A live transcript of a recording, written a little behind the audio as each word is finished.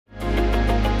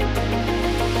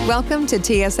Welcome to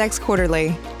TSX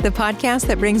Quarterly, the podcast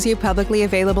that brings you publicly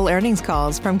available earnings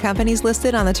calls from companies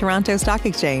listed on the Toronto Stock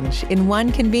Exchange in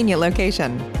one convenient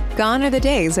location. Gone are the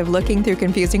days of looking through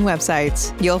confusing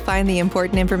websites. You'll find the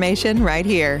important information right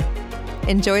here.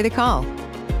 Enjoy the call.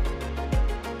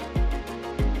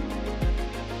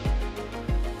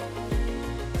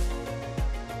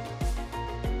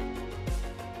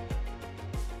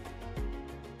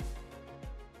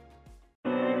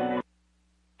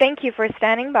 Thank you for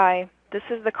standing by. This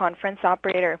is the conference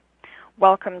operator.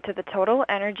 Welcome to the Total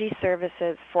Energy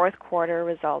Services fourth quarter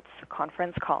results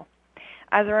conference call.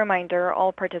 As a reminder,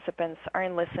 all participants are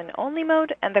in listen-only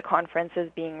mode and the conference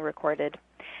is being recorded.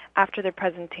 After the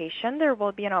presentation, there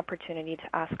will be an opportunity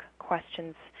to ask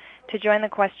questions. To join the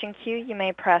question queue, you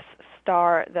may press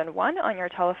star then 1 on your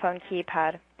telephone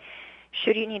keypad.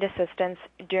 Should you need assistance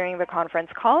during the conference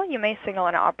call, you may signal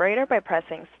an operator by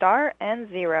pressing star and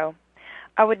 0.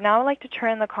 I would now like to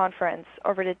turn the conference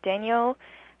over to Daniel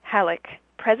Halyk,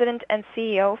 President and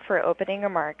CEO, for opening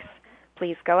remarks.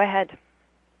 Please go ahead.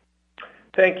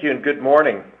 Thank you and good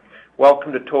morning.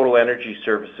 Welcome to Total Energy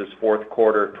Services fourth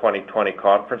quarter 2020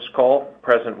 conference call.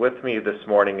 Present with me this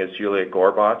morning is Yulia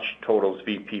Gorbach, Total's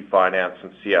VP Finance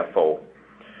and CFO.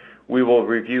 We will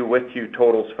review with you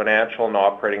Total's financial and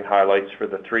operating highlights for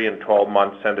the 3 and 12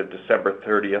 months ended December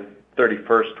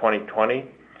 31st,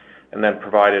 2020, and then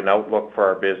provide an outlook for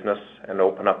our business and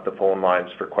open up the phone lines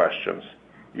for questions.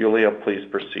 Yulia, please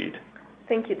proceed.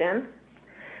 Thank you, Dan.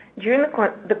 During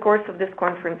the course of this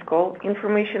conference call,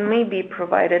 information may be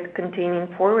provided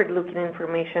containing forward-looking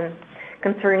information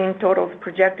concerning Total's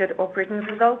projected operating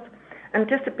results,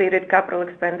 anticipated capital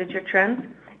expenditure trends,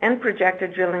 and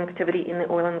projected drilling activity in the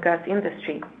oil and gas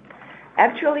industry.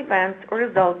 Actual events or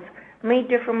results may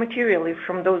differ materially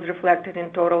from those reflected in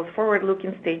Total's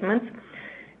forward-looking statements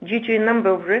due to a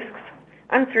number of risks,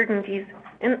 uncertainties,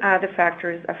 and other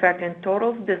factors affecting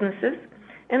Total's businesses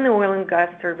and the oil and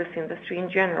gas service industry in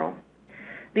general.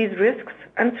 These risks,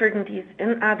 uncertainties,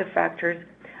 and other factors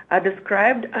are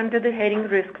described under the heading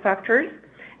Risk Factors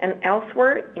and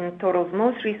elsewhere in Total's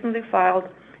most recently filed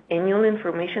Annual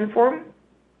Information Form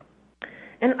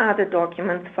and other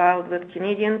documents filed with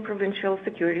Canadian Provincial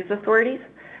Securities Authorities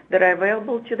that are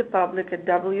available to the public at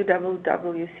www.sedar.com.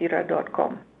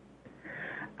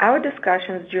 Our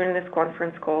discussions during this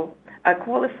conference call are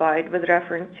qualified with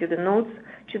reference to the notes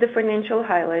to the financial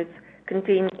highlights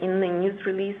contained in the news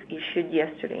release issued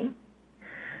yesterday.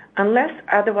 Unless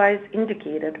otherwise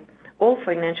indicated, all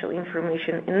financial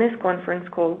information in this conference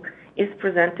call is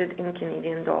presented in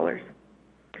Canadian dollars.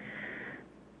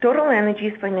 Total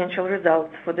Energy's financial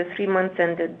results for the 3 months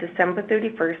ended December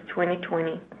 31st,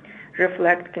 2020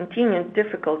 reflect continued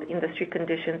difficult industry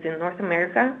conditions in North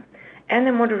America and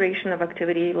a moderation of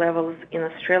activity levels in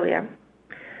Australia.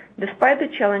 Despite the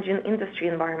challenging industry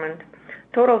environment,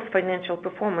 Total's financial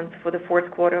performance for the fourth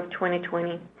quarter of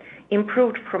 2020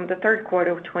 improved from the third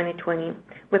quarter of 2020,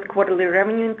 with quarterly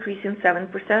revenue increasing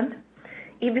 7%,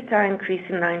 EBITDA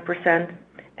increasing 9%,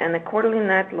 and a quarterly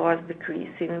net loss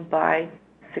decreasing by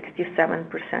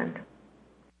 67%.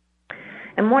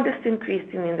 A modest increase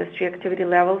in industry activity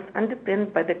levels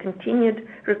underpinned by the continued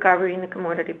recovery in the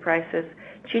commodity prices,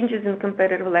 changes in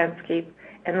competitive landscape,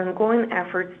 and ongoing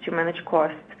efforts to manage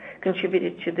costs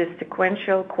contributed to this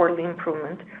sequential quarterly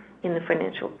improvement in the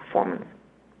financial performance.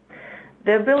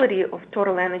 The ability of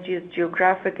Total Energy's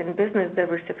geographic and business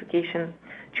diversification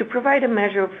to provide a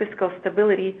measure of fiscal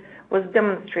stability was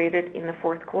demonstrated in the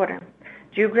fourth quarter.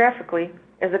 Geographically,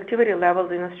 as activity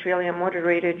levels in Australia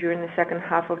moderated during the second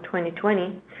half of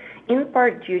 2020, in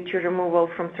part due to removal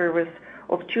from service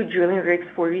of 2 drilling rigs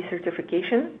for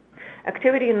recertification,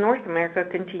 activity in North America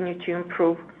continued to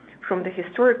improve from the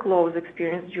historic lows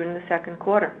experienced during the second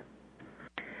quarter.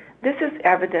 This is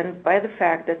evident by the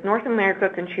fact that North America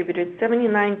contributed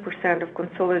 79% of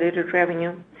consolidated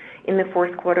revenue in the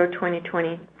fourth quarter of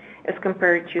 2020 as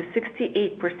compared to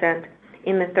 68%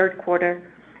 in the third quarter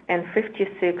and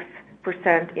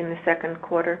 56% in the second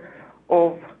quarter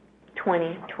of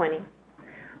 2020.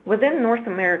 Within North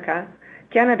America,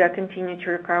 Canada continued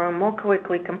to recover more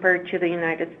quickly compared to the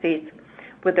United States,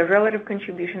 with the relative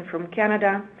contribution from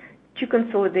Canada to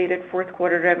consolidated fourth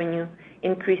quarter revenue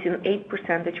increasing 8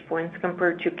 percentage points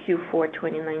compared to Q4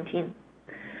 2019.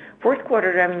 Fourth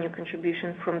quarter revenue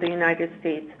contribution from the United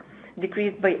States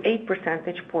decreased by 8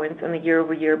 percentage points on a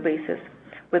year-over-year basis,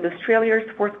 with Australia's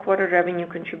fourth quarter revenue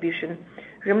contribution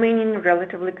remaining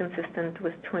relatively consistent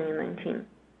with 2019.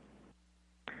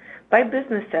 By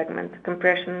business segment,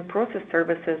 compression and process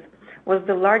services was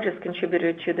the largest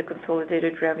contributor to the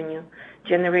consolidated revenue,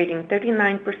 generating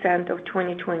 39% of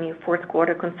 2020 fourth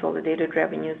quarter consolidated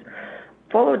revenues,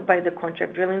 followed by the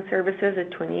contract drilling services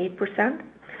at 28%,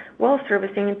 well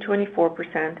servicing at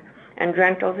 24%, and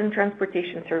rentals and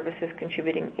transportation services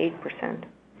contributing 8%.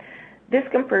 This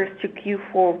compares to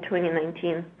Q4 of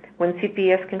 2019, when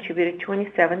CPS contributed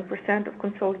 27% of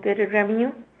consolidated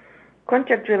revenue,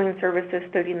 contract drilling services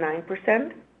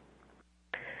 39%,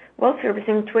 well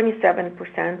servicing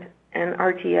 27%, and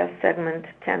RTS segment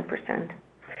 10%.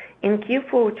 In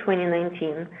Q4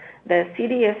 2019, the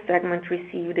CDS segment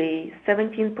received a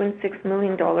 $17.6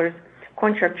 million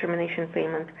contract termination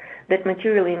payment that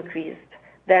materially increased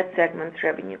that segment's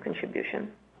revenue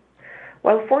contribution.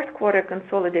 While fourth quarter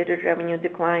consolidated revenue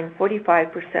declined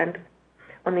 45%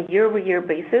 on a year-over-year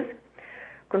basis,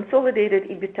 consolidated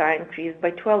EBITDA increased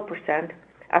by 12%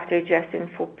 after adjusting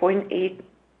for $0.8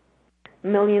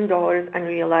 million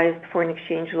unrealized foreign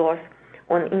exchange loss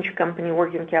on intercompany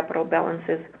working capital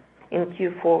balances in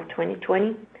Q4 of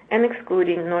 2020 and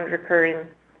excluding non-recurring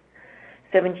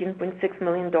 $17.6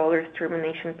 million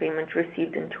termination payment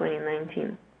received in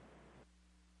 2019.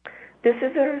 This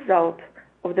is a result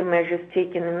of the measures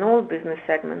taken in all business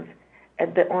segments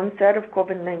at the onset of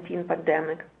COVID-19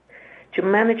 pandemic to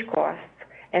manage costs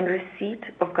and receipt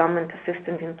of government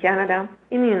assistance in Canada,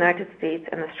 in the United States,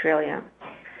 and Australia.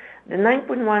 The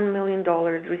 $9.1 million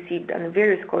received under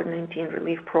various COVID-19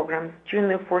 relief programs during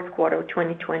the fourth quarter of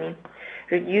 2020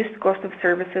 reduced cost of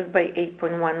services by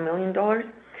 $8.1 million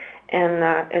and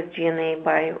SG&A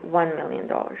by $1 million.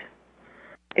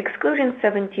 Excluding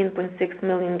 $17.6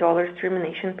 million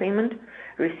termination payment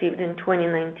received in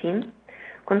 2019,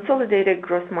 consolidated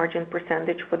gross margin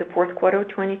percentage for the fourth quarter of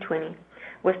 2020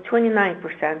 was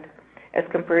 29% as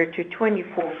compared to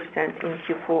 24% in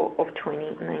Q4 of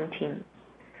 2019.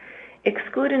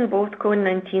 Excluding both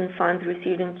COVID-19 funds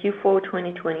received in Q4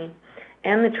 2020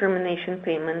 and the termination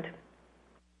payment,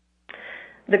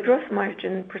 the gross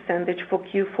margin percentage for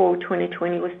Q4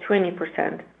 2020 was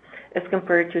 20% as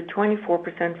compared to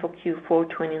 24% for Q4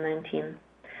 2019.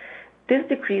 This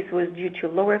decrease was due to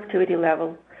lower activity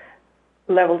levels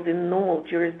in all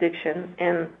jurisdictions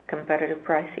and competitive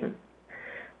pricing,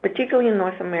 particularly in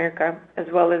North America, as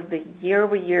well as the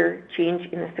year-over-year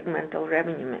change in the segmental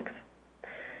revenue mix.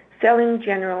 Selling,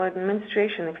 general, and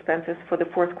administration expenses for the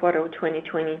fourth quarter of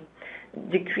 2020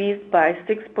 decreased by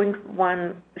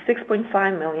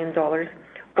 $6.5 million,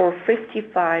 or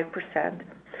 55%,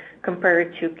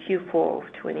 compared to Q4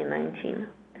 of 2019.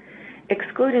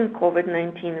 Excluding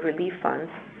COVID-19 relief funds,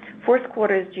 fourth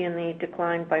quarter SG&A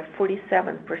declined by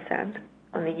 47%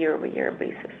 on a year-over-year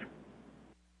basis.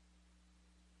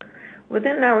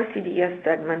 Within our CDS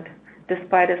segment,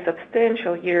 despite a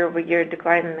substantial year-over-year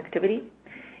decline in activity,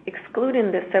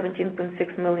 excluding the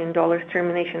 $17.6 million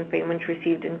termination payment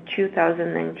received in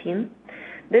 2019,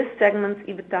 this segment's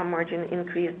EBITDA margin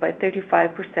increased by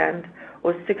 35%,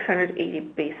 or 680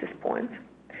 basis points.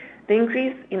 The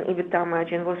increase in EBITDA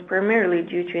margin was primarily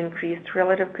due to increased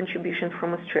relative contribution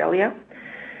from Australia,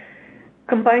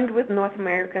 combined with North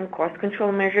American cost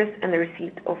control measures and the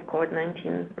receipt of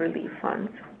COVID-19 relief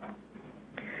funds.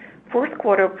 Fourth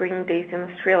quarter operating days in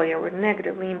Australia were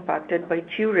negatively impacted by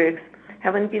 2 rigs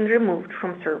having been removed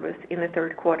from service in the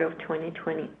third quarter of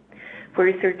 2020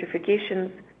 for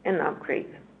recertifications and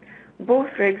upgrades. Both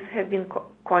rigs have been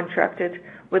contracted,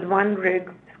 with 1 rig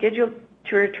scheduled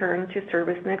to return to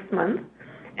service next month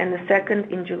and the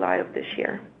second in July of this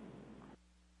year.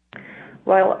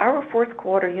 While our fourth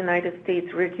quarter United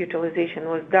States rig utilization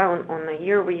was down on a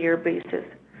year-over-year basis,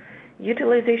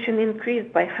 utilization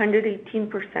increased by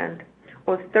 118%,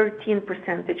 or 13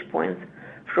 percentage points,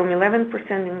 from 11%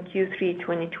 in Q3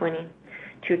 2020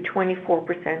 to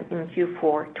 24% in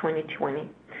Q4 2020,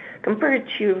 compared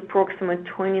to approximate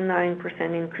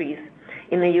 29% increase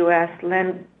in the U.S.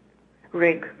 land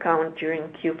rig count during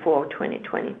Q4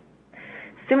 2020.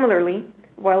 Similarly,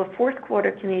 while fourth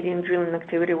quarter Canadian drilling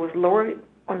activity was lower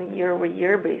on a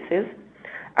year-over-year basis,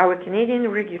 our Canadian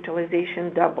rig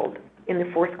utilization doubled in the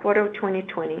fourth quarter of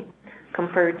 2020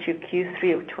 compared to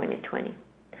Q3 of 2020.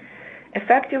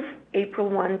 Effective April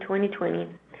 1, 2020,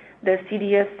 the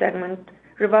CDS segment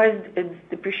revised its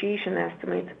depreciation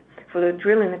estimate for the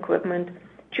drilling equipment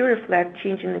to reflect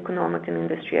changing economic and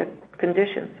industry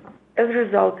conditions. As a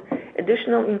result,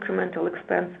 additional incremental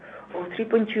expense of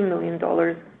 $3.2 million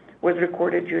was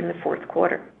recorded during the fourth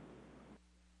quarter.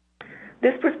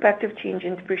 This prospective change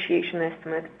in depreciation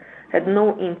estimate had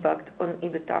no impact on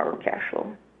EBITDA or cash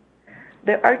flow.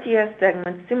 The RTS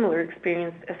segment similarly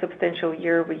experienced a substantial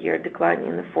year-over-year decline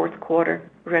in the fourth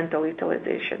quarter rental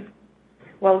utilization.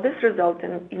 While this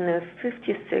resulted in a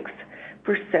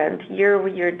 56%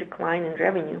 year-over-year decline in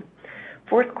revenue,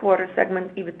 fourth quarter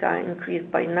segment EBITDA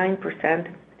increased by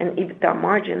 9% and EBITDA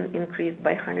margin increased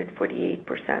by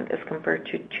 148% as compared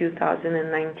to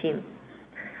 2019.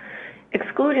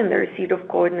 Excluding the receipt of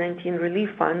COVID-19 relief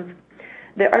funds,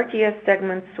 the RTS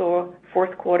segment saw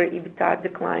fourth quarter EBITDA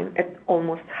decline at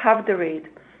almost half the rate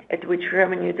at which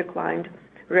revenue declined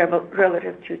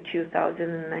relative to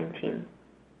 2019.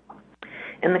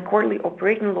 And the quarterly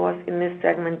operating loss in this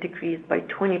segment decreased by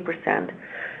 20%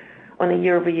 on a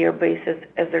year-over-year basis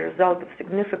as a result of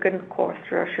significant cost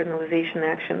rationalization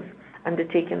actions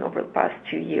undertaken over the past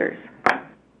 2 years.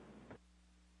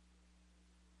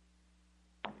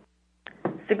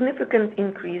 Significant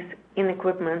increase in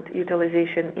equipment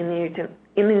utilization in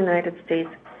the United States,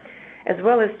 as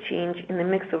well as change in the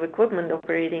mix of equipment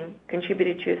operating,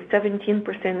 contributed to a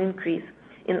 17% increase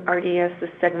in RDS's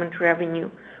segment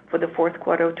revenue for the fourth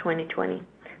quarter of 2020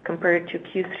 compared to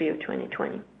Q3 of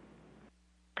 2020.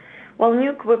 While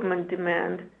new equipment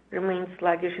demand remained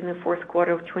sluggish in the fourth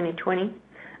quarter of 2020,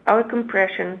 our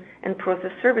compression and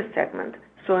process service segment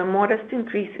saw a modest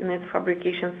increase in its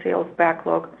fabrication sales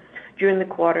backlog during the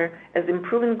quarter as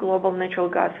improving global natural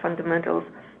gas fundamentals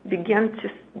began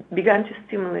to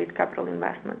stimulate capital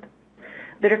investment.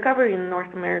 The recovery in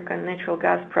North American natural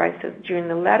gas prices during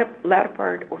the latter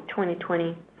part of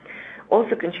 2020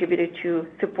 also contributed to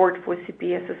support for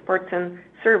CPS's parts and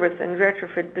service and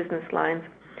retrofit business lines,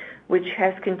 which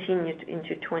has continued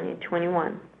into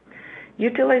 2021.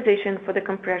 Utilization for the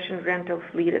compression rental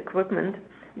fleet equipment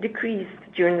decreased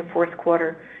during the fourth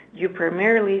quarter due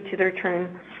primarily to the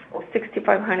return of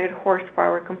 6,500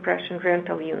 horsepower compression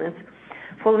rental units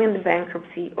following the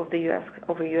bankruptcy of a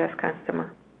U.S.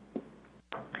 customer.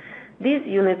 These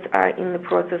units are in the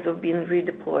process of being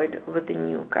redeployed with the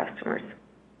new customers.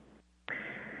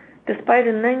 Despite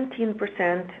a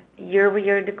 19%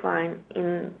 year-over-year decline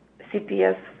in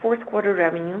CPS fourth quarter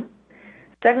revenue,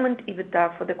 segment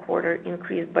EBITDA for the quarter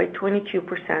increased by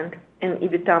 22% and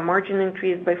EBITDA margin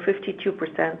increased by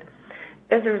 52%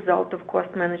 as a result of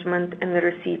cost management and the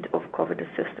receipt of COVID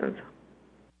assistance.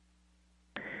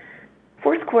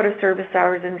 Fourth quarter service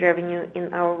hours and revenue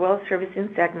in our well servicing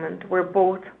segment were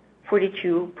both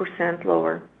 42%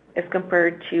 lower as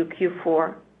compared to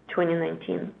Q4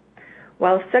 2019,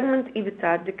 while segment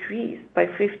EBITDA decreased by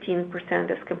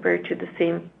 15% as compared to the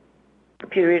same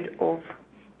period of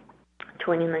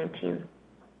 2019.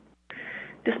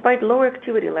 Despite lower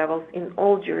activity levels in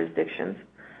all jurisdictions,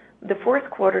 the fourth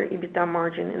quarter EBITDA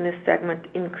margin in this segment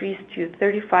increased to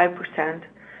 35%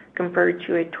 compared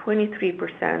to a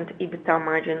 23% EBITDA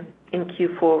margin in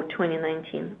Q4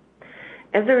 2019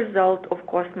 as a result of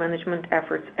cost management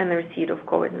efforts and the receipt of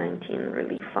COVID-19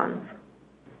 relief funds.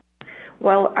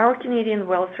 While our Canadian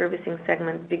well servicing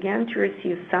segment began to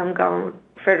receive some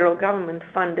federal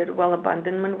government-funded well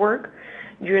abandonment work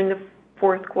during the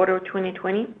fourth quarter of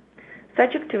 2020,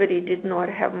 such activity did not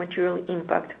have material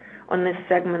impact on this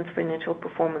segment's financial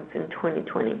performance in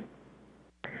 2020.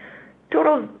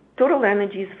 Total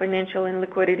Energy's financial and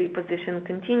liquidity position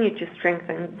continued to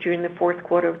strengthen during the fourth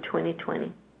quarter of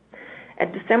 2020.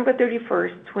 At December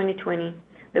 31st, 2020,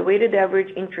 the weighted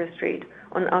average interest rate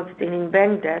on outstanding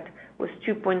bank debt was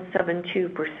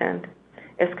 2.72%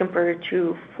 as compared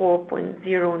to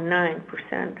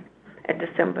 4.09% at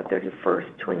December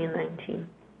 31st, 2019.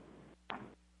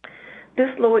 This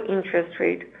lower interest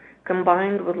rate,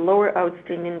 combined with lower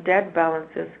outstanding debt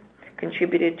balances,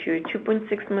 contributed to a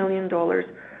 $2.6 million or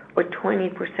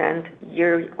 20%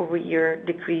 year-over-year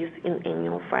decrease in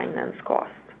annual finance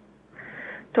costs.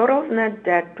 Total net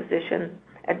debt position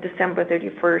at December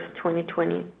 31st,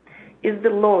 2020 is the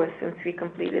lowest since we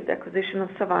completed the acquisition of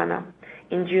Savannah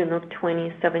in June of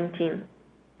 2017.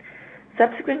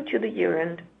 Subsequent to the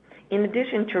year-end, in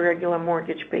addition to regular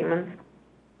mortgage payments,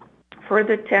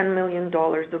 further $10 million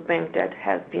of bank debt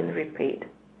has been repaid.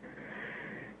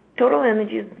 Total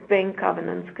Energy's bank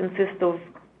covenants consist of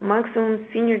maximum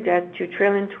senior debt to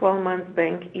trailing 12 months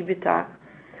bank EBITDA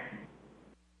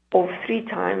of 3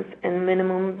 times and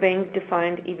minimum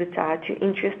bank-defined EBITDA to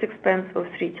interest expense of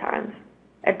 3 times.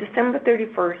 At December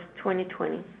 31st,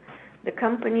 2020, the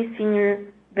company's senior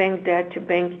bank debt to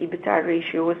bank EBITDA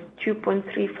ratio was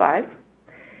 2.35,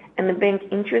 and the bank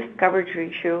interest coverage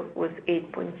ratio was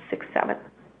 8.67.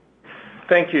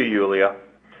 Thank you, Yulia.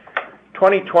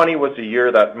 2020 was a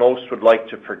year that most would like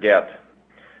to forget.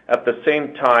 At the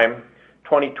same time,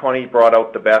 2020 brought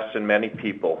out the best in many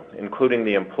people, including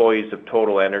the employees of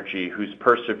Total Energy, whose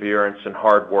perseverance and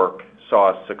hard work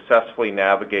saw us successfully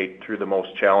navigate through the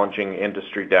most challenging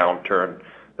industry downturn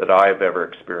that I have ever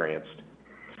experienced.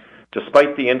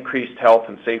 Despite the increased health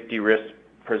and safety risks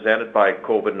presented by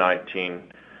COVID-19,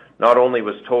 not only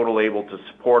was Total able to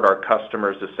support our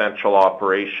customers' essential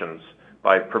operations,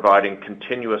 by providing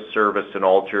continuous service in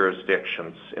all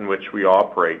jurisdictions in which we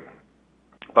operate.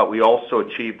 But we also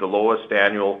achieved the lowest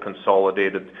annual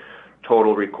consolidated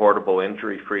total recordable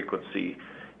injury frequency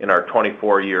in our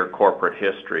 24-year corporate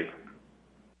history.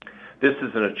 This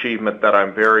is an achievement that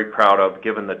I'm very proud of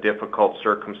given the difficult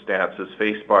circumstances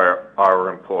faced by our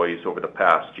employees over the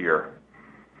past year.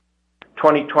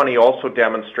 2020 also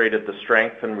demonstrated the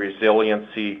strength and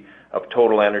resiliency of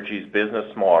Total Energy's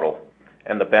business model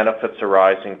and the benefits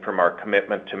arising from our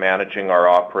commitment to managing our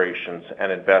operations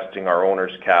and investing our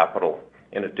owners' capital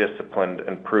in a disciplined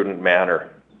and prudent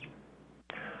manner.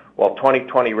 While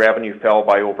 2020 revenue fell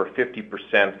by over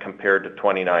 50% compared to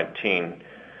 2019,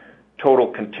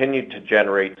 Total continued to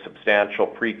generate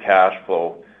substantial free cash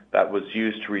flow that was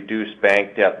used to reduce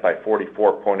bank debt by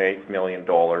 $44.8 million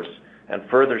and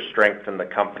further strengthen the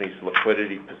company's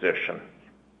liquidity position.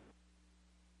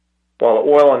 While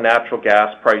oil and natural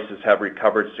gas prices have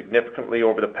recovered significantly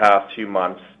over the past few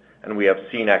months, and we have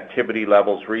seen activity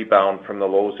levels rebound from the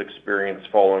lows experienced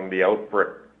following the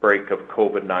outbreak of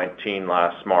COVID-19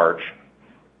 last March,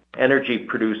 energy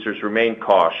producers remain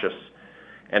cautious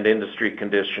and industry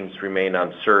conditions remain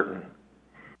uncertain.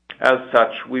 As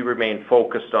such, we remain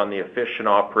focused on the efficient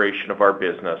operation of our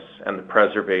business and the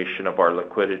preservation of our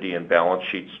liquidity and balance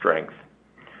sheet strength.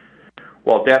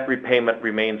 While debt repayment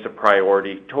remains a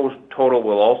priority, Total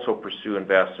will also pursue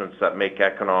investments that make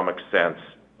economic sense,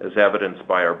 as evidenced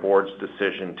by our board's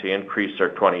decision to increase our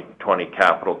 2020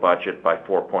 capital budget by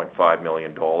 $4.5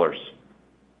 million.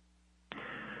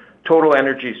 Total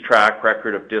Energy's track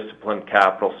record of disciplined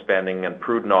capital spending and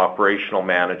prudent operational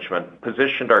management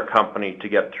positioned our company to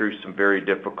get through some very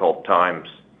difficult times.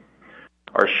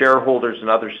 Our shareholders and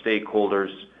other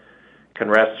stakeholders can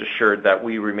rest assured that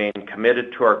we remain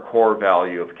committed to our core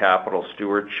value of capital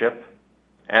stewardship,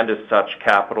 and as such,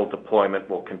 capital deployment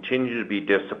will continue to be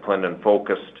disciplined and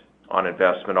focused on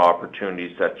investment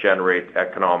opportunities that generate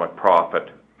economic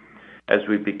profit as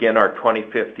we begin our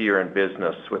 25th year in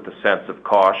business with a sense of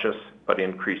cautious but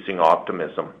increasing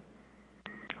optimism.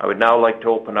 I would now like to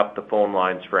open up the phone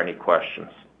lines for any questions.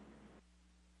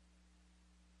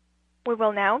 We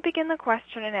will now begin the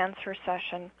question and answer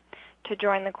session. To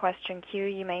join the question queue,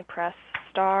 you may press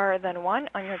star then 1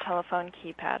 on your telephone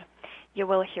keypad. You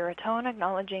will hear a tone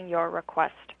acknowledging your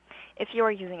request. If you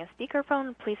are using a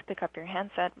speakerphone, please pick up your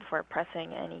handset before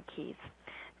pressing any keys.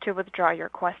 To withdraw your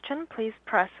question, please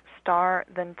press star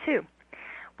then 2.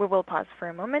 We will pause for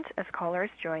a moment as callers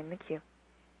join the queue.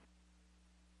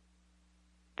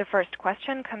 The first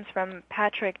question comes from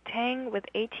Patrick Tang with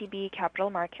ATB Capital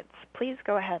Markets. Please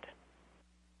go ahead.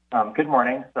 Good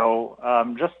morning. So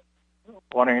just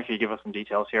wondering if you give us some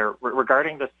details here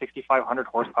regarding the 6,500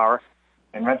 horsepower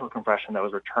and rental compression that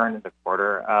was returned in the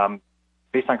quarter.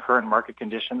 Based on current market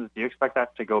conditions, do you expect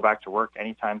that to go back to work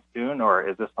anytime soon, or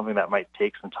is this something that might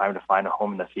take some time to find a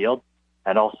home in the field?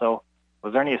 And also,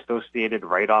 was there any associated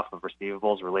write-off of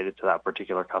receivables related to that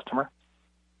particular customer?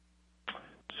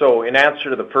 So in answer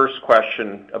to the first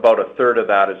question, about a third of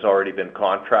that has already been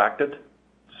contracted.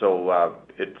 So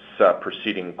it's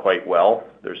proceeding quite well.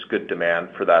 There's good demand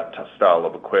for that style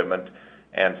of equipment.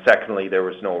 And secondly, there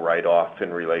was no write-off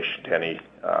in relation to any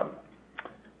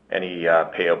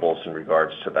payables in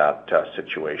regards to that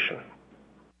situation.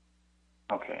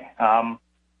 Okay. All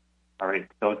right.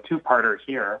 So two-parter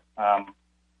here.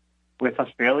 With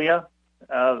Australia,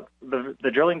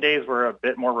 the drilling days were a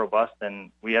bit more robust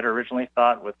than we had originally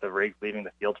thought with the rigs leaving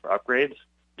the field for upgrades.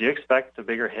 Do you expect a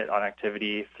bigger hit on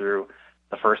activity through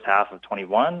the first half of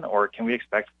 21, or can we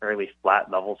expect fairly flat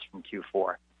levels from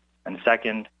Q4? And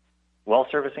second, well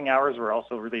servicing hours were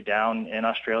also really down in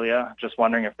Australia. Just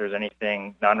wondering if there's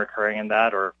anything non-recurring in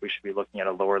that, or if we should be looking at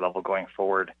a lower level going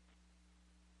forward.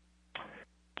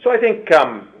 So I think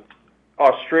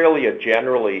Australia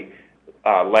generally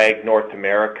lagged North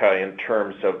America in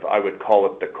terms of, I would call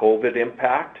it, the COVID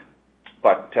impact.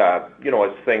 But,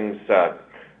 as things,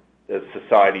 as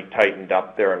society tightened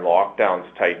up there and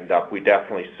lockdowns tightened up, we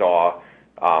definitely saw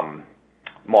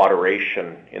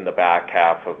moderation in the back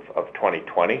half of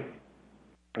 2020.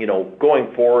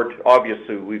 Going forward,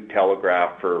 obviously we've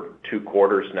telegraphed for 2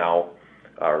 quarters now,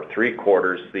 or 3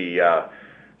 quarters, the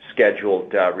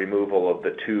scheduled removal of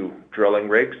the 2 drilling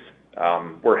rigs.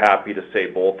 We're happy to say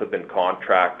both have been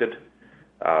contracted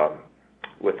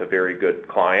with a very good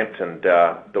client, and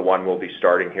the one will be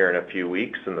starting here in a few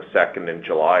weeks and the second in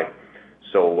July.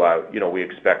 So, we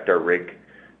expect our rig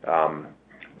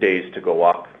days to go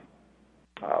up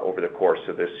over the course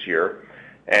of this year.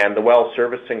 And the well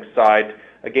servicing side,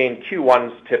 again,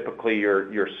 Q1's typically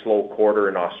your slow quarter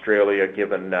in Australia,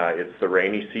 given it's the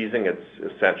rainy season.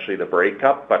 It's essentially the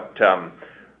breakup, but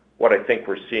what I think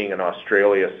we're seeing in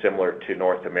Australia, similar to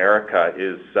North America,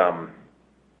 is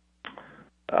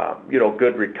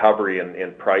good recovery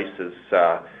in prices.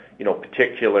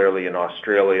 Particularly in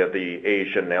Australia, the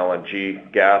Asian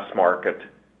LNG gas market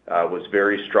was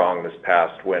very strong this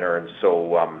past winter, and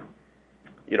so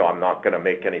I'm not going to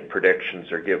make any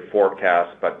predictions or give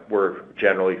forecasts, but we're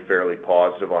generally fairly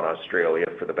positive on Australia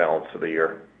for the balance of the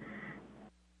year.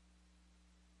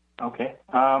 Okay.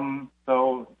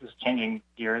 So just changing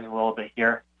gears a little bit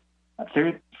here.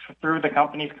 Through the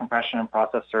company's compression and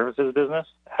process services business,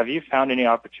 have you found any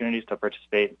opportunities to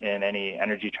participate in any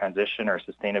energy transition or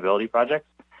sustainability projects?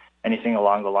 Anything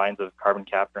along the lines of carbon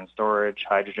capture and storage,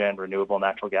 hydrogen, renewable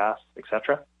natural gas,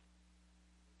 etc.?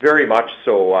 Very much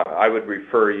so. I would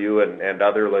refer you and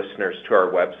other listeners to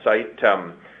our website.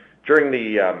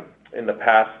 In the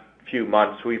past few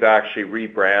months, we've actually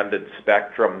rebranded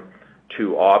Spectrum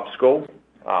to OBSCO.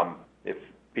 If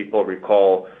people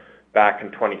recall, back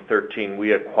in 2013,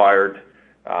 we acquired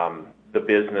the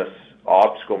business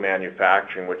OBSCO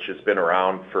Manufacturing, which has been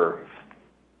around for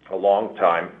a long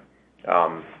time,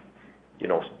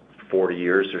 40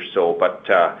 years or so. But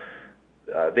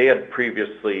they had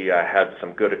previously had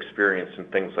some good experience in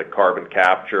things like carbon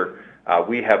capture.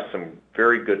 We have some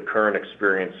very good current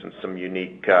experience in some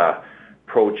unique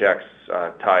projects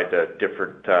tied to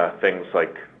different things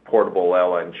like portable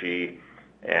LNG.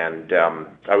 And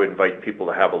I would invite people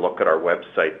to have a look at our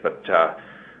website. But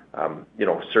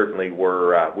certainly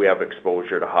we have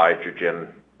exposure to hydrogen,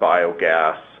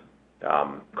 biogas,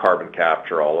 carbon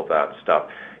capture, all of that stuff.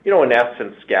 In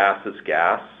essence, gas is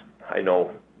gas. I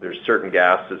know there's certain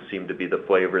gases seem to be the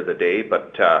flavor of the day,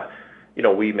 but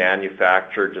we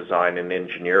manufacture, design, and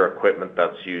engineer equipment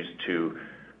that's used to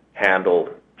handle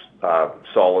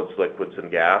solids, liquids,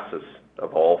 and gases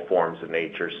of all forms and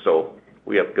nature. So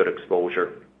we have good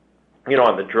exposure.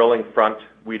 On the drilling front,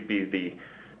 we'd be the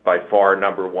by far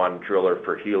number one driller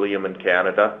for helium in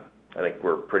Canada. I think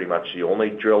we're pretty much the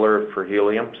only driller for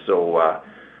helium. So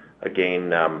again,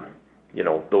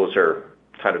 those are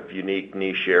kind of unique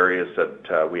niche areas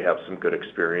that we have some good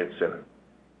experience in.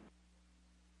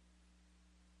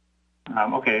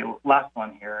 Okay, last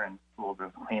one here, and a little bit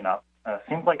of cleanup.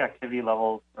 Seems like activity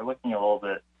levels are looking a little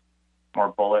bit more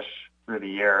bullish through the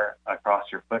year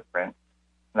across your footprint.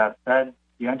 That said,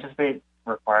 do you anticipate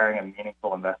requiring a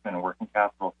meaningful investment in working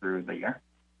capital through the year?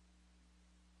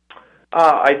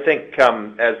 I think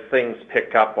as things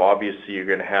pick up, obviously you're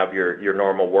going to have your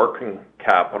normal working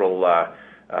capital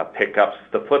pickups.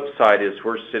 The flip side is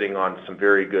we're sitting on some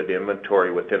very good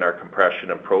inventory within our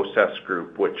compression and process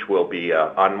group, which will be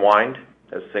unwind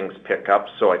as things pick up.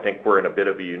 So I think we're in a bit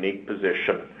of a unique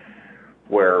position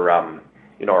where our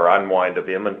unwind of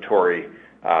inventory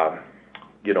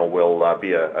will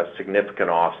be a significant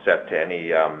offset to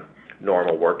any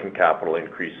normal working capital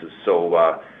increases.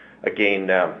 So again,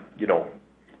 as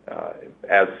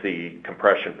the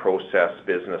compression process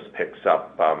business picks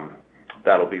up,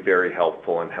 that'll be very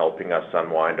helpful in helping us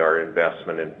unwind our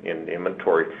investment in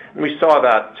inventory. And we saw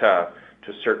that to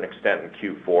a certain extent in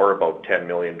Q4, about $10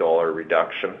 million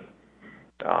reduction,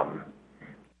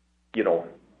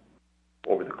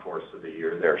 over the course of the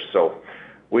year there. So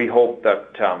we hope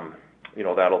that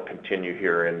that'll continue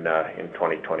here in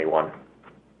 2021.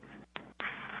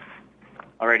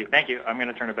 Alrighty, thank you. I'm going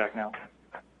to turn it back now.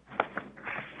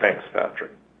 Thanks,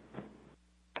 Patrick.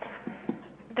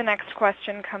 The next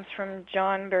question comes from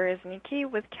John Bereznicki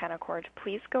with Canaccord.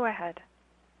 Please go ahead.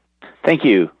 Thank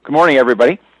you. Good morning,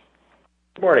 everybody.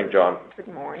 Good morning, John. Good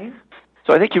morning.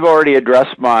 So I think you've already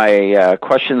addressed my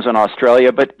questions on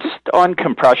Australia, but just on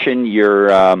compression,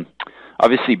 you're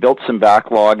obviously built some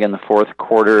backlog in the fourth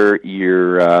quarter.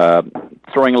 You're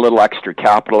throwing a little extra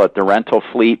capital at the rental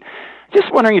fleet.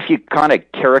 Just wondering if you kind of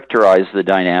characterize the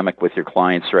dynamic with your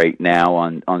clients right now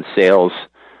on sales,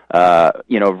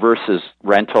 versus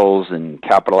rentals and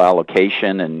capital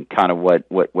allocation, and kind of what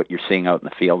you're seeing out in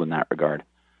the field in that regard.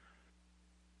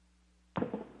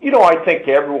 I think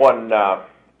everyone, last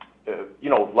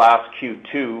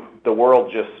Q2, the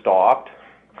world just stopped.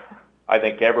 I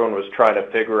think everyone was trying to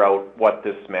figure out what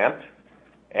this meant.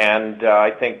 And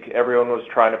I think everyone was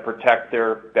trying to protect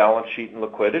their balance sheet and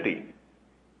liquidity.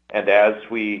 And as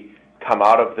we come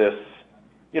out of this,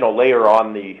 later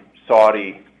on the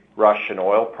Saudi-Russian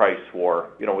oil price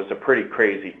war, it was a pretty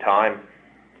crazy time.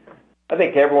 I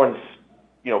think everyone's,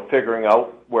 figuring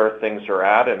out where things are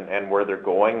at and where they're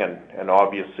going. And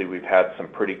obviously we've had some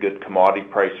pretty good commodity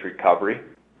price recovery.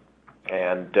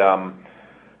 And,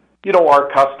 our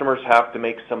customers have to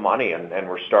make some money, and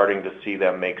we're starting to see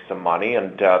them make some money.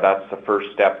 And that's the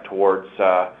first step towards,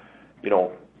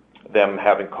 them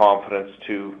having confidence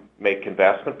to make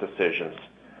investment decisions.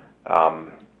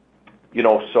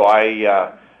 So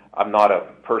I'm not a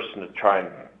person to try and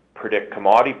predict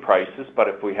commodity prices, but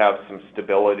if we have some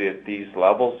stability at these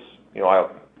levels,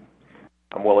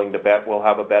 I'm willing to bet we'll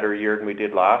have a better year than we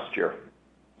did last year.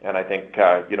 And I think,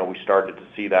 we started to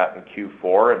see that in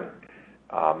Q4,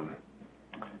 and,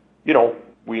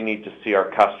 we need to see our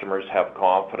customers have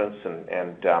confidence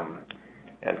and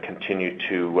continue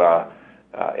to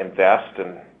invest,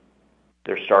 and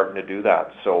they're starting to do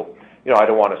that. So, I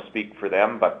don't want to speak for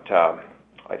them, but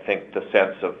I think the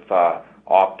sense of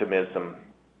optimism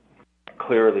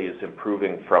clearly is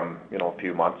improving from, a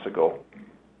few months ago.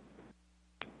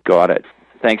 Got it.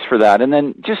 Thanks for that. And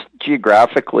then just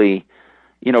geographically,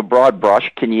 broad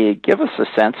brush, can you give us a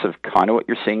sense of kind of what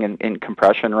you're seeing in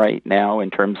compression right now in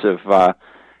terms of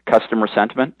customer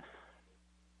sentiment?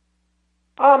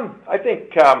 I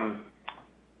think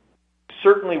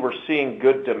certainly we're seeing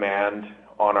good demand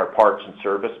on our parts and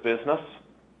service business,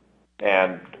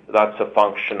 and that's a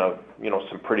function of,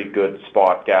 some pretty good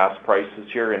spot gas prices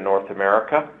here in North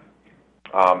America.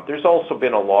 There's also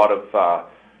been a lot of,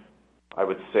 I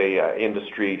would say,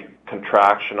 industry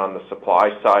contraction on the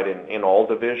supply side in all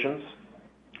divisions.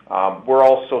 We're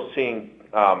also seeing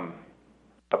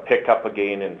a pickup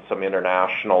again in some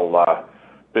international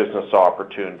business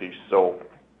opportunities, so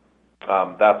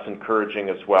that's encouraging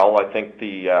as well. I think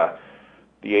the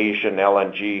Asian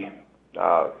LNG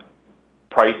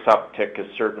price uptick has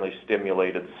certainly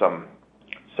stimulated some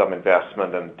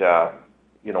investment, and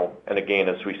and again,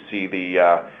 as we see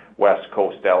the West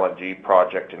Coast LNG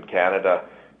project in Canada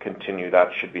continue,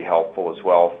 that should be helpful as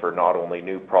well for not only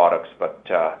new products but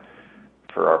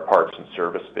for our parts and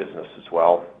service business as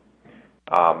well.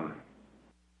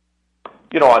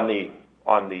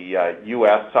 On the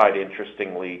U.S. side,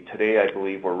 interestingly, today I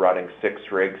believe we're running 6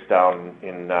 rigs down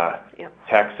in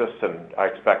Texas, and I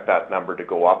expect that number to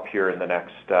go up here in the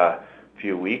next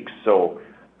few weeks. So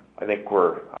I think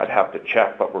I'd have to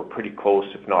check, but we're pretty close,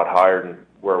 if not higher than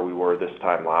where we were this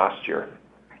time last year.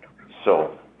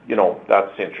 So,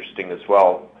 that's interesting as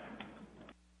well.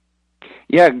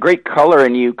 Yeah, great color,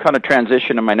 and you kind of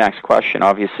transition to my next question.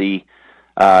 Obviously,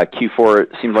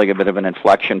 Q4 seems like a bit of an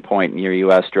inflection point in your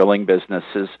U.S. drilling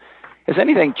businesses. Has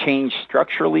anything changed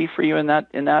structurally for you in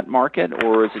that market,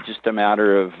 or is it just a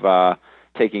matter of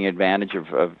taking advantage of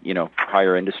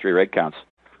higher industry rig counts?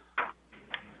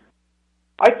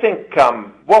 I think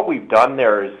what we've done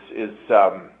there is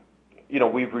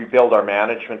we've rebuilt our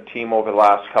management team over the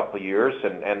last couple of years,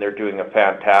 and they're doing a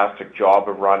fantastic job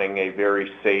of running a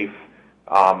very safe,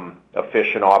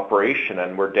 efficient operation,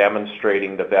 and we're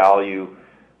demonstrating the value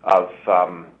of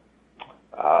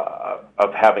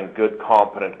having good,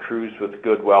 competent crews with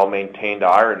good, well-maintained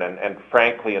iron. And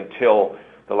frankly, until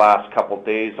the last couple of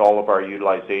days, all of our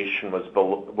utilization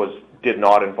did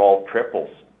not involve triples.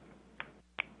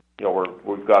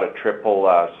 We've got a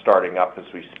triple starting up as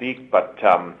we speak, but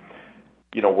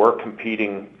we're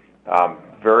competing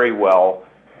very well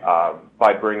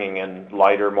by bringing in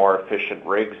lighter, more efficient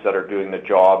rigs that are doing the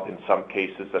job in some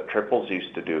cases that triples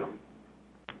used to do.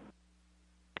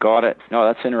 Got it. No,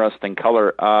 that's interesting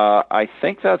color. I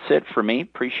think that's it for me.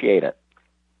 Appreciate it.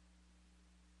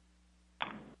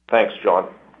 Thanks, John.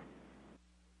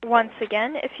 Once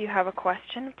again, if you have a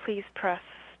question, please press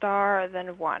star,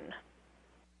 then 1.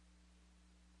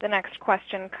 The next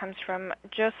question comes from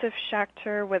Joseph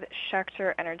Schachter with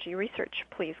Schachter Energy Research.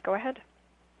 Please go ahead.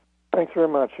 Thanks very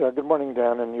much. Good morning,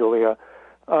 Dan and Yulia.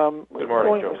 Good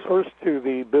morning, Joseph. First to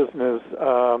the business,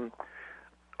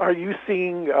 are you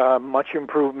seeing much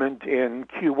improvement in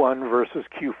Q1 versus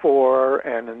Q4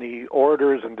 and in the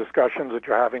orders and discussions that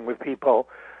you're having with people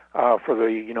for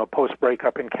the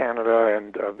post-breakup in Canada?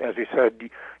 And as you said,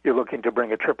 you're looking to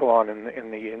bring a triple on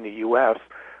in the U.S.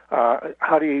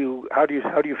 How do you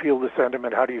feel the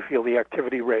sentiment? How do you feel the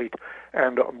activity rate?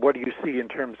 And what do you see in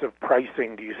terms of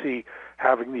pricing? Do you see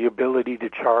having the ability to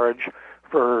charge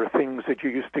for things that you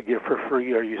used to give for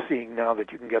free? Are you seeing now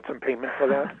that you can get some payment for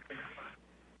that?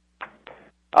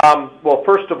 Well,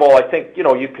 first of all, I think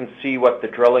you can see what the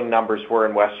drilling numbers were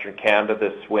in Western Canada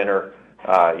this winter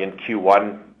in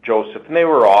Q1, Joseph, and they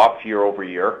were off year over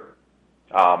year.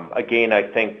 Again, I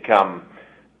think,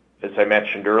 as I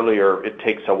mentioned earlier, it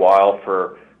takes a while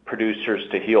for producers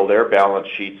to heal their balance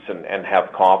sheets and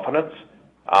have confidence.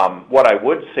 What I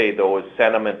would say, though, is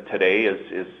sentiment today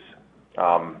is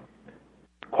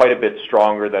quite a bit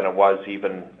stronger than it was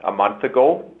even a month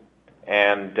ago,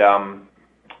 and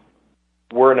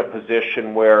we're in a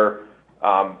position where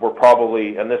we're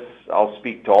probably, and this I'll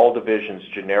speak to all divisions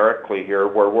generically here,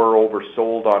 where we're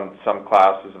oversold on some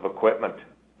classes of equipment.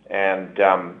 and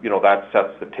that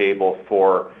sets the table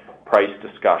for price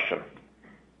discussion.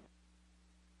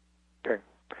 Okay.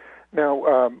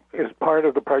 Now, is part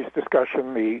of the price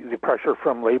discussion the pressure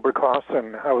from labor costs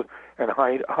and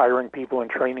hiring people and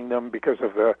training them because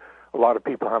of a lot of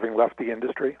people having left the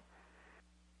industry?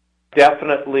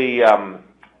 Definitely,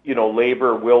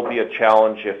 labor will be a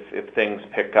challenge if things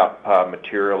pick up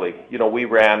materially. We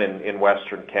ran in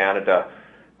Western Canada.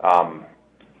 I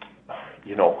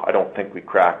don't think we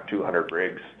cracked 200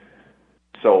 rigs.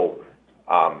 So,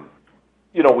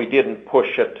 we didn't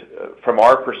push it. From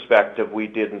our perspective, we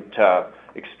didn't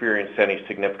experience any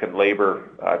significant labor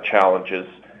challenges.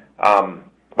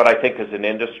 But I think as an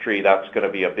industry, that's going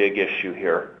to be a big issue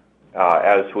here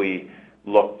as we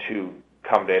look to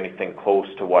come to anything close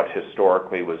to what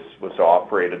historically was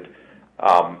operated.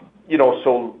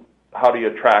 So how do you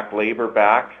attract labor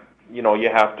back? You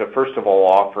have to, first of all,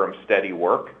 offer them steady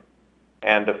work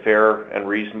and a fair and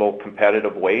reasonable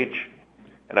competitive wage.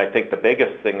 And I think the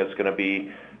biggest thing is going to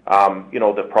be,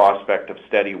 the prospect of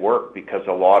steady work, because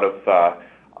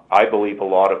I believe a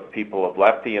lot of people have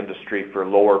left the industry for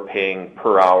lower paying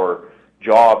per hour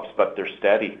jobs, but they're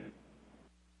steady.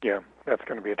 Yeah, that's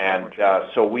going to be a challenge. And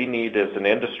so we need, as an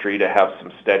industry, to have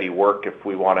some steady work if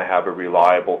we want to have a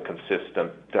reliable,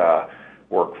 consistent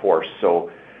workforce.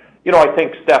 So, I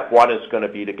think step one is going to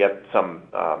be to get some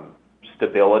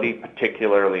stability,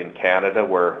 particularly in Canada,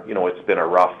 where, it's been a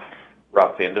rough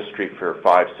industry for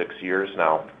 5-6 years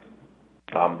now,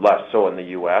 less so in the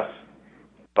U.S.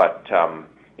 But,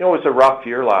 it was a rough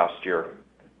year last year.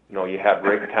 You had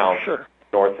rig counts in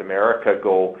North America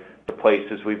go to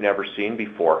places we've never seen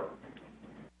before.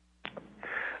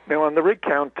 Now, on the rig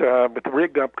count, with the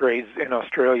rig upgrades in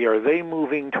Australia, are they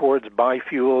moving towards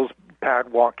biofuels,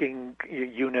 pad walking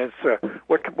units?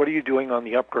 What are you doing on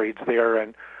the upgrades there,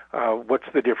 and what's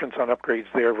the difference on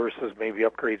upgrades there versus maybe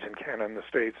upgrades in Canada and the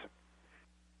States?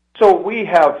 So we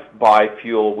have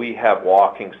biofuel, we have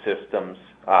walking systems.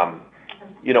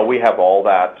 We have all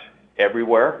that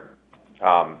everywhere.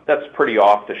 That's pretty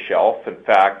off the shelf. In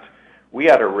fact, we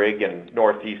had a rig in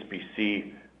Northeast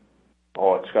BC,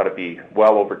 it's got to be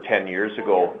well over 10 years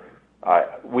ago.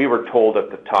 We were told at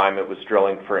the time it was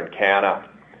drilling for Encana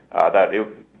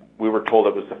we were told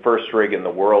it was the first rig in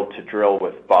the world to drill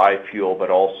with biofuel,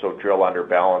 but also drill under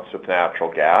balance with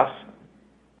natural gas.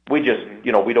 We just,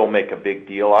 we don't make a big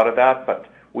deal out of that, but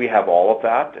we have all of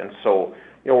that. And so,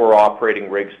 we're operating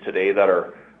rigs today that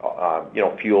are,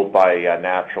 fueled by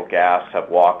natural gas, have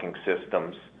walking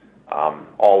systems,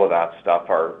 all of that stuff.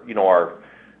 Our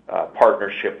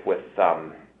partnership with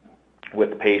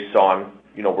Pason,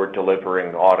 we're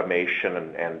delivering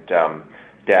automation and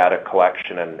data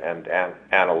collection and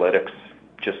analytics,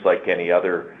 just like any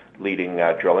other leading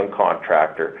drilling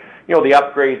contractor. The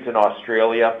upgrades in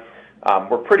Australia,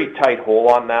 we're pretty tight hole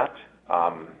on that.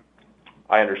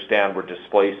 I understand we're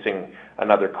displacing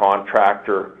another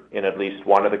contractor in at least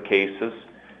one of the cases.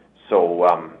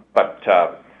 So, but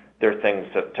they're things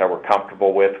that we're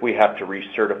comfortable with. We have to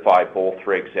recertify both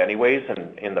rigs anyways,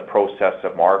 and in the process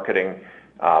of marketing,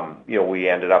 we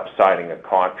ended up signing a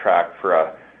contract for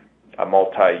a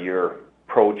multi-year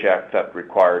project that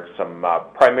required some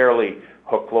primarily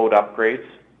hook load upgrades.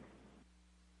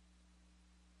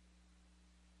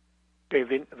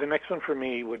 Okay, the next one for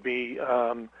me would be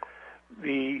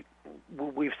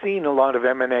we've seen a lot of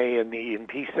M&A in the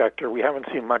E&P sector. We haven't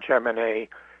seen much M&A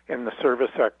in the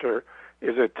service sector.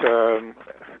 Is it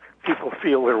people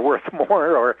feel they're worth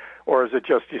more, or is it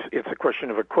just it's a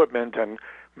question of equipment and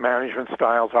management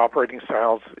styles, operating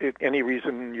styles? Any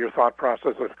reason, your thought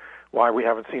process of why we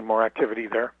haven't seen more activity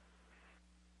there?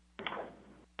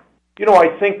 I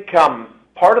think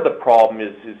part of the problem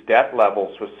is debt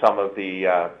levels with some of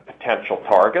the potential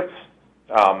targets.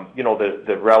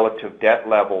 The relative debt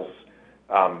levels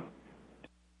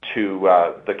to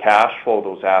the cash flow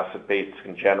those asset bases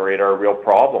can generate are a real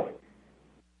problem.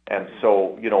 And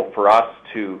so, for us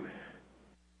to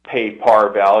pay par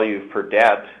value for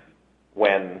debt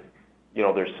when,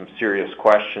 there's some serious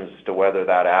questions as to whether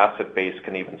that asset base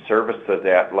can even service the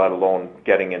debt, let alone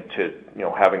getting into,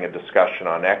 having a discussion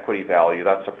on equity value,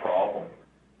 that's a problem.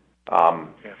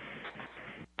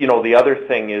 The other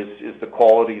thing is the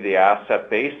quality of the asset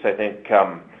base. I think,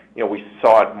 we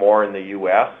saw it more in the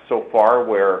U.S. so far,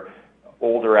 where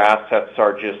older assets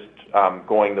are just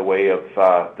going the way of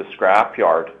the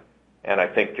scrapyard. And I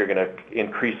think you're going to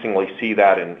increasingly see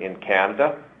that in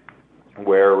Canada,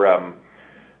 where, a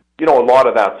lot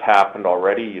of that's happened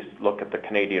already. You look at the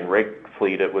Canadian rig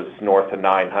fleet, it was north of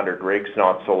 900 rigs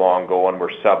not so long ago, and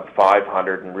we're sub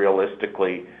 500, and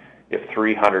realistically, if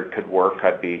 300 could work,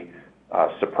 I'd be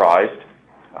surprised.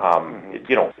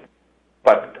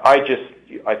 But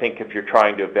I think if you're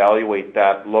trying to evaluate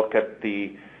that, look at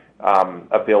the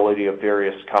ability of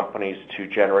various companies to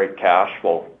generate cash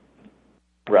flow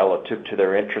relative to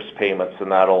their interest payments,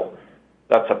 and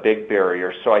that's a big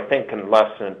barrier. So I think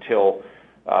unless and until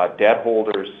debt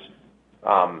holders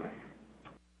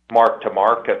mark to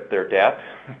market their debt,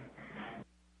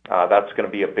 that's going to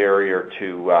be a barrier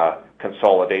to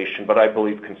consolidation. But I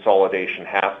believe consolidation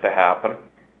has to happen.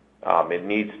 It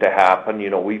needs to happen.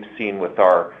 We've seen with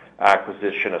our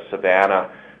acquisition of Savannah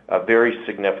very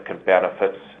significant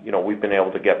benefits. We've been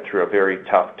able to get through a very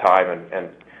tough time and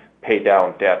pay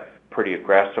down debt pretty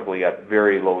aggressively at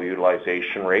very low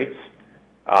utilization rates.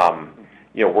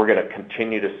 We're going to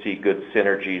continue to see good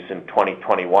synergies in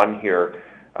 2021 here.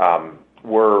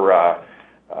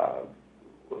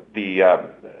 The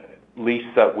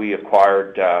lease that we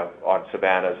acquired on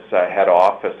Savannah's head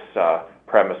office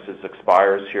premises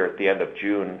expires here at the end of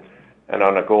June, and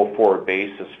on a go-forward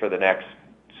basis for the next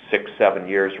 6-7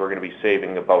 years, we're going to be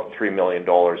saving about $3 million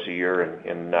a year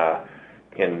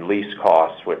in lease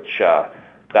costs, which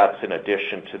that's in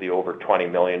addition to the over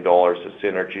 $20 million of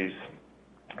synergies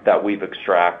that we've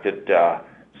extracted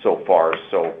so far.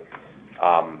 So,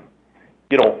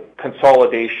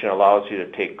 consolidation allows you to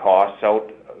take costs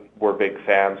out. We're big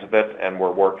fans of it, and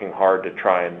we're working hard to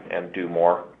try and do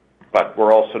more. But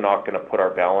we're also not going to put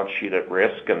our balance sheet at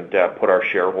risk and put our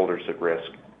shareholders at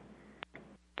risk.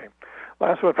 Okay.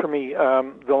 Last one for me.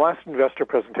 The last investor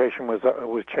presentation was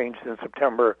changed in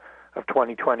September of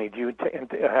 2020. Do you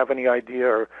have any idea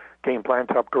or game plan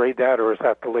to upgrade that, or is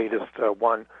that the latest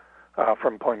one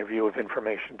from point of view of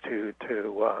information to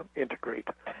integrate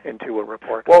into a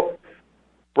report? Well,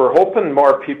 we're hoping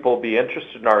more people will be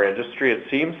interested in our industry. It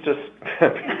seems to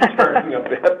be turning a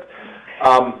bit.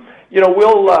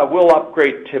 We'll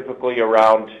upgrade typically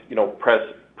around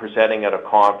presenting at a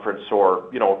conference, or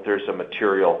if there's a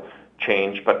material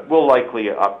change. But we'll likely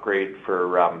upgrade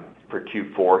for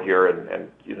Q4 here and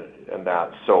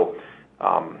that. So,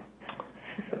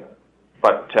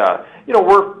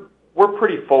 we're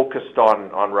pretty focused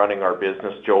on running our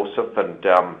business, Joseph, and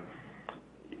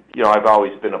I've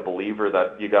always been a believer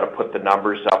that you got to put the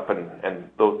numbers up, and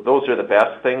those are the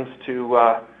best things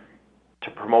to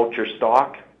promote your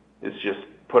stock. Is just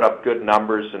put up good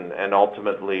numbers, and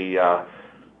ultimately,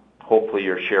 hopefully,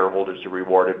 your shareholders are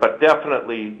rewarded. But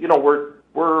definitely, we're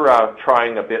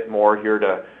trying a bit more here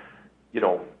to,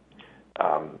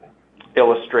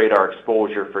 illustrate our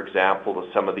exposure, for example,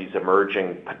 to some of these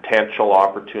emerging potential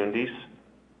opportunities.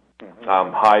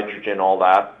 Hydrogen, all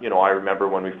that. I remember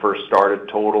when we first started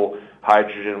Total,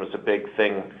 hydrogen was a big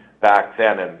thing back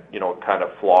then, and it kind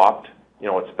of flopped.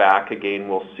 It's back again.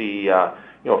 We'll see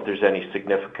if there's any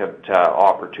significant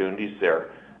opportunities there.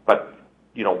 But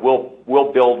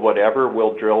we'll build whatever,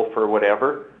 we'll drill for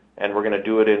whatever, and we're going to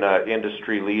do it in an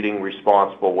industry-leading,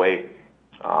 responsible way.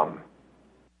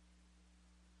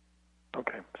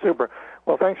 Okay, super.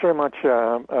 Well, thanks very much,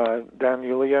 Dan,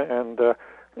 Yulia, and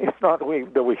it's not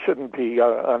that we shouldn't be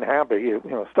unhappy.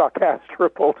 Stock has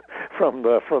tripled from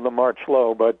the March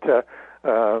low, but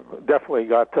definitely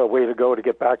got a way to go to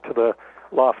get back to the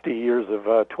lofty years of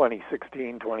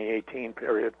 2016, 2018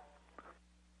 period.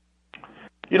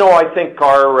 I think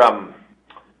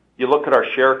you look at our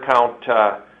share count,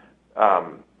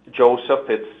 Joseph,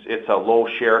 it's a low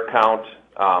share count.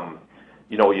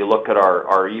 You look at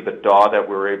our EBITDA that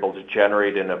we were able to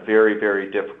generate in a very,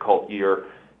 very difficult year,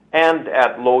 and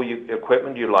at low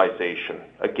equipment utilization.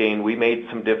 Again, we made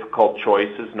some difficult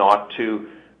choices not to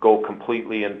go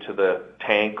completely into the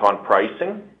tank on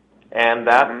pricing, and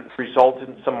that resulted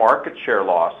in some market share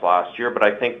loss last year. But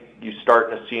I think you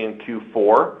start to see in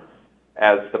Q4,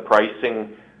 as the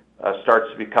pricing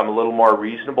starts to become a little more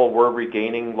reasonable, we're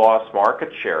regaining lost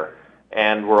market share.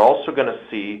 And we're also going to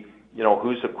see,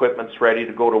 whose equipment's ready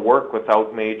to go to work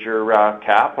without major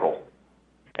capital.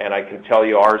 And I can tell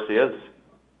you ours is.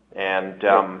 And,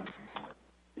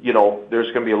 there's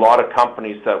going to be a lot of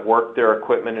companies that work their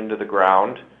equipment into the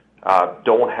ground,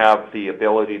 don't have the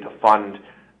ability to fund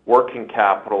working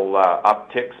capital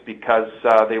upticks because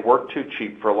they worked too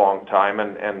cheap for a long time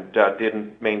and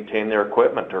didn't maintain their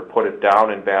equipment or put it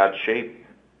down in bad shape.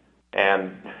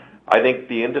 And I think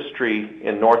the industry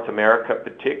in North America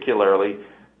particularly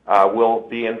will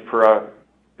be in for a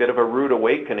bit of a rude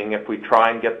awakening if we try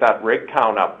and get that rig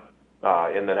count up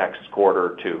in the next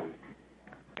quarter or two.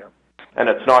 Yeah. And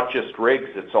it's not just rigs,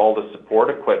 it's all the support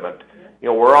equipment.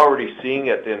 We're already seeing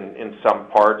it in some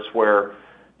parts where,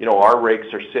 our rigs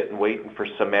are sitting waiting for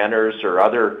cementers or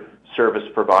other service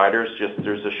providers, just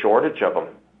there's a shortage of them.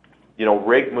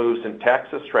 Rig moves in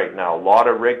Texas right now, a lot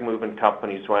of rig moving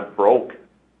companies went broke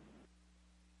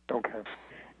Okay.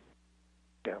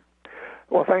 Yeah.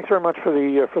 Well, thanks very much for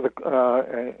the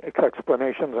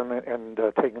explanations and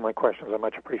taking my questions. I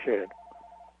much appreciate it.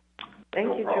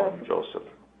 Thank you, Joseph.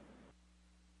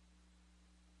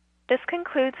 This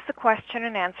concludes the question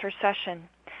and answer session.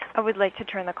 I would like to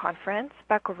turn the conference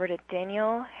back over to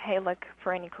Daniel Halyk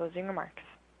for any closing remarks.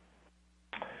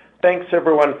 Thanks,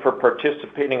 everyone, for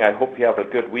participating. I hope you have a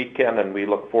good weekend, and we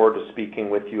look forward to speaking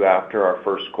with you after our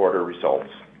first quarter results.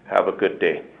 Have a good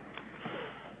day.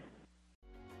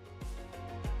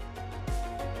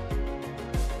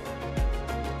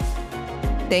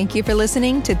 Thank you for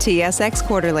listening to TSX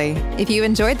Quarterly. If you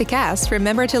enjoyed the cast,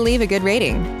 remember to leave a good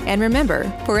rating. And remember,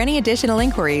 for any additional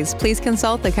inquiries, please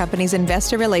consult the company's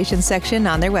investor relations section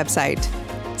on their website.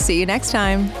 See you next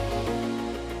time.